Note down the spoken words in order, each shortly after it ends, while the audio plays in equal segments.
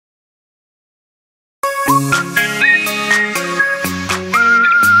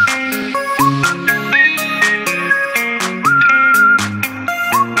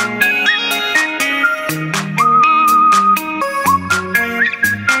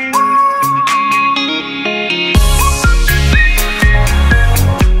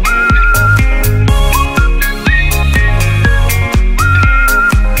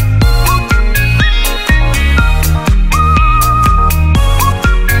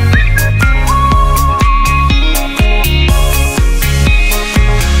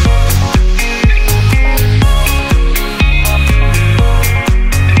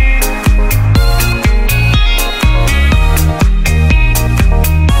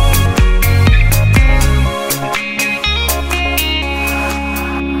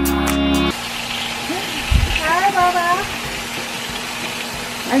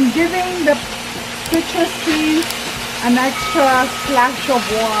I'm giving the citrus trees an extra splash of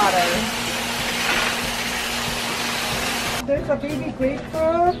water. There's a baby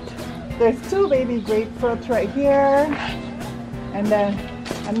grapefruit. There's two baby grapefruits right here. And then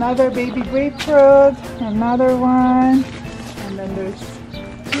another baby grapefruit, another one. And then there's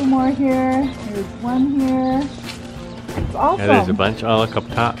two more here. There's one here. It's awesome. Yeah, there's a bunch. Oh, look up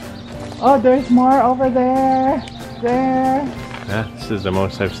top. Oh, there's more over there. There. Yeah, this is the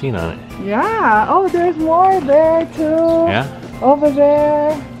most I've seen on it. Yeah. Oh, there's more there too. Yeah. Over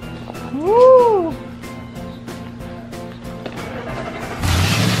there. Woo!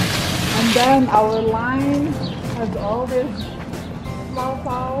 And then our line has all this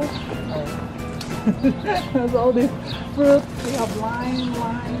flower. Has all these fruits. We have lime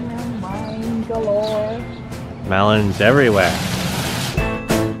and lime galore. Melons everywhere.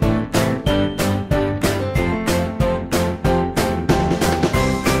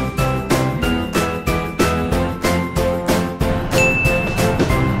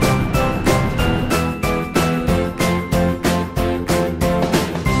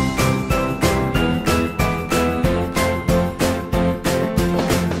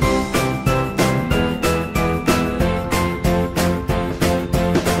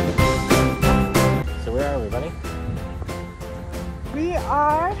 We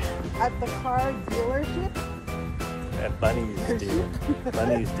are at the car dealership. At Bunny's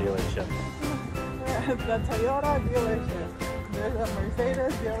dealership. The Toyota dealership. There's a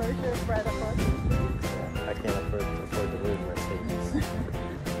Mercedes dealership right across the street. I can't afford the word Mercedes.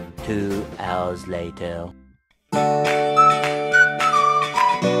 2 hours later.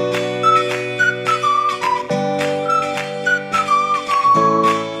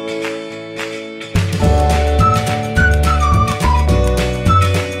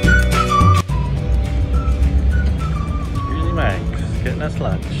 Getting us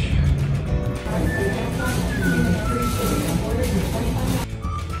lunch.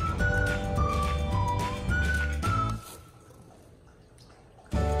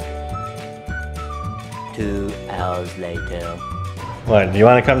 Two hours later. What, do you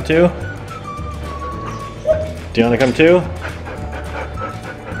want to come too? Do you want to come too?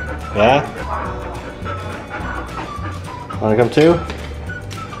 Yeah? Want to come too?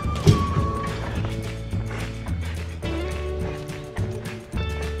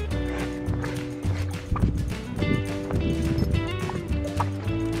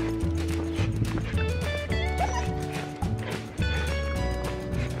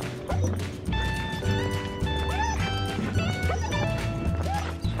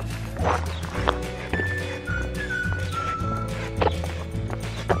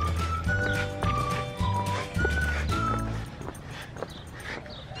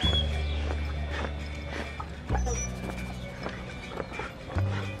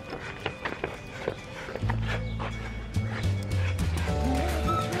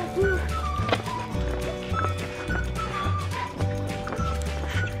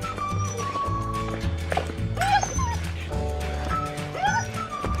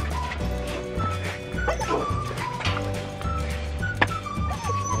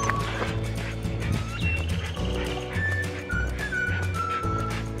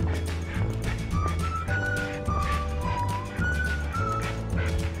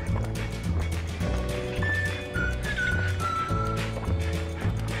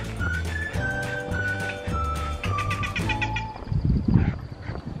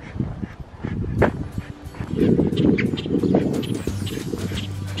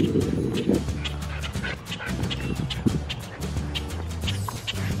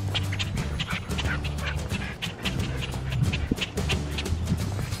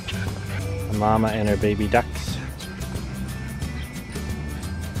 Mama and her baby ducks.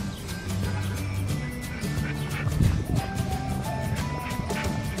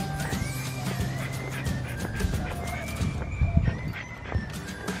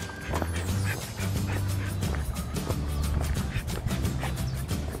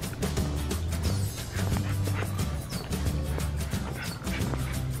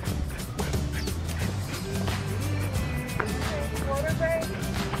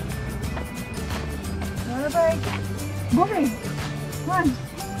 Moving. Come on.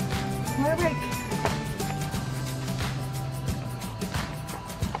 Wait, wait.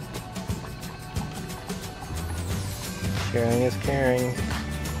 Sharing is caring.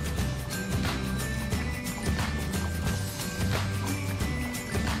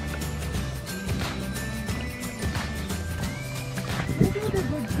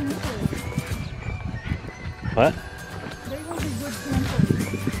 What? They will be good campers.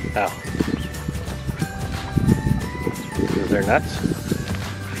 Oh. Because they're nuts?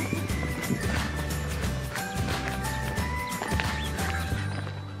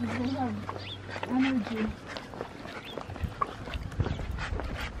 They have energy.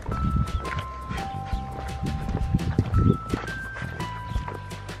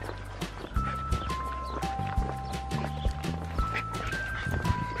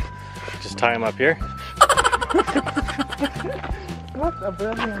 Just tie them up here. What a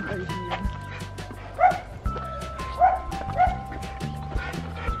brilliant idea.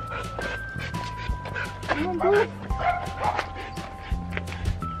 Come on, go.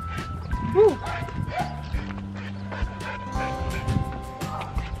 Woo.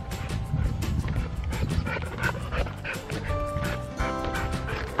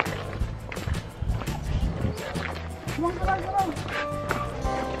 Come on, come on, come on.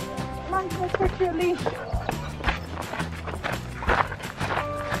 Come on, let's take your leash.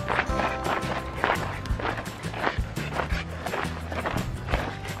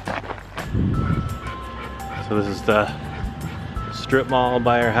 So this is the strip mall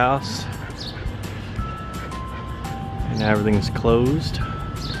by our house. And now everything's closed.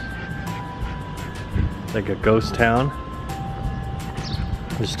 It's like a ghost town.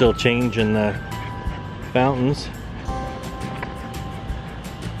 There's still change in the fountains.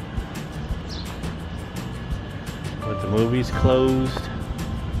 But the movie's closed.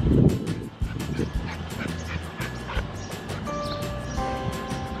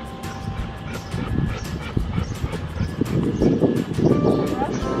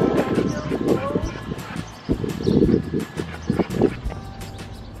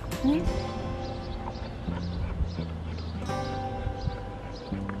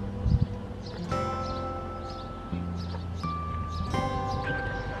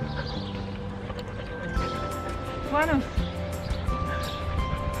 Bueno.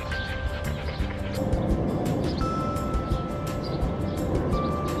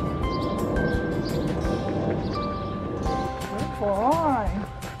 Good boy.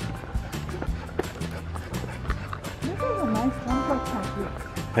 This is a nice comfort package.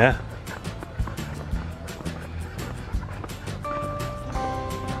 Yeah.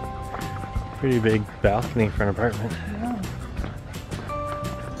 Pretty big balcony for an apartment. Yeah.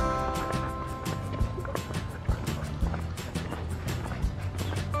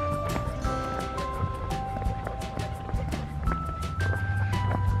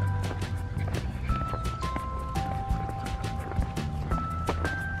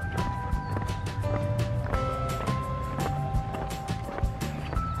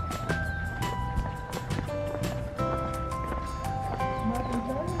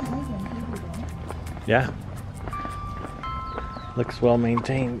 Yeah. Looks well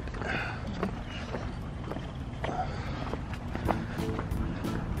maintained.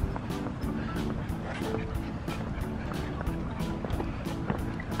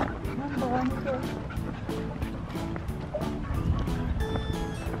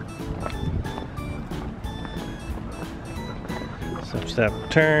 Step, step,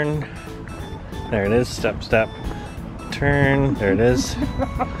 turn. There it is. Step, step, turn. There it is.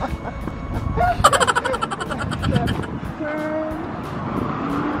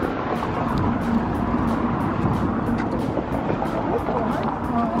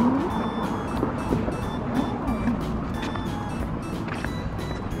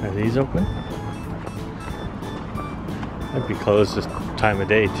 Are these open? Might be closed this time of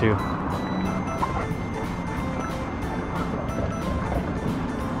day too.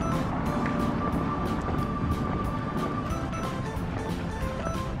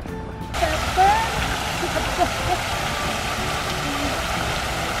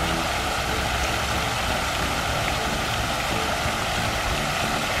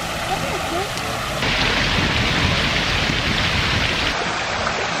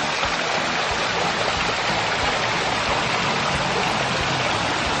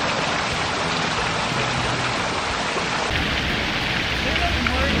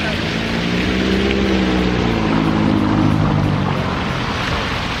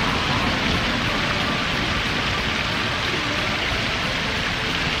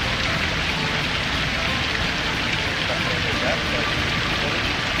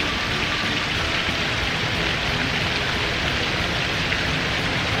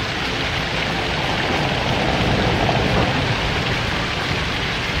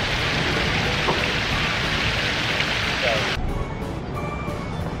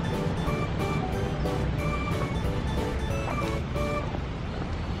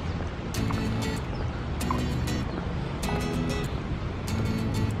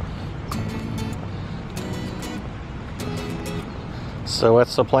 So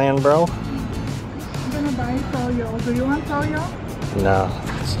what's the plan, bro? I'm gonna buy Soyo. Do you want Soyo? No.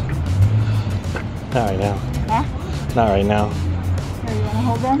 Not right now. Huh? Not right now. Here, you wanna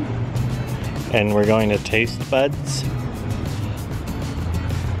hold them? And we're going to Taste Buds.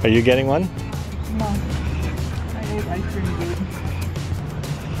 Are you getting one? No. I ate ice cream, dude.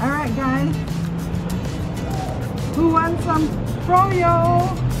 Alright, guys. Who wants some Froyo?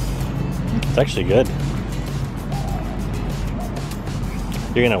 It's actually good.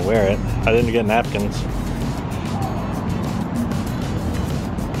 You're gonna wear it. I didn't get napkins.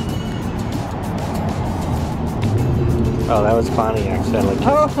 Oh, that was Connie accidentally.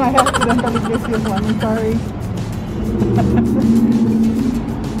 Oh, I accidentally gave you one. I'm sorry.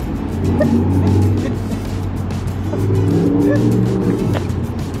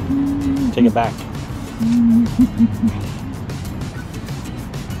 Take it back.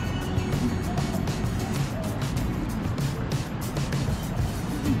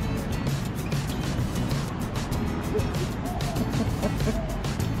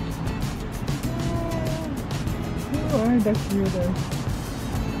 Who are the cutest?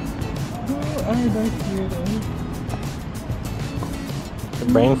 Who are the cutest? The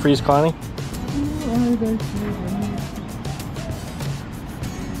brain freeze, Connie? Who are the cutest?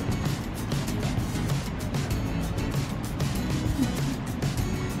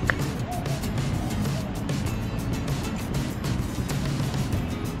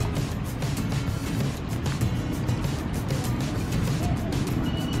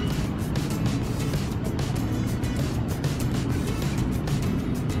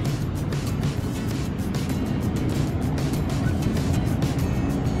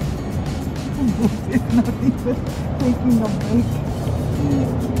 It's not even taking a break.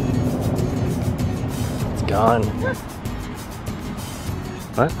 It's gone.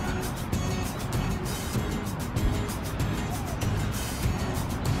 What?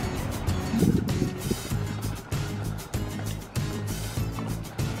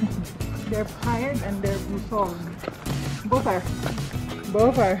 They're tired and they're resolved. Both are.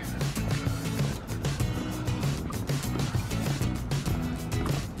 Both are.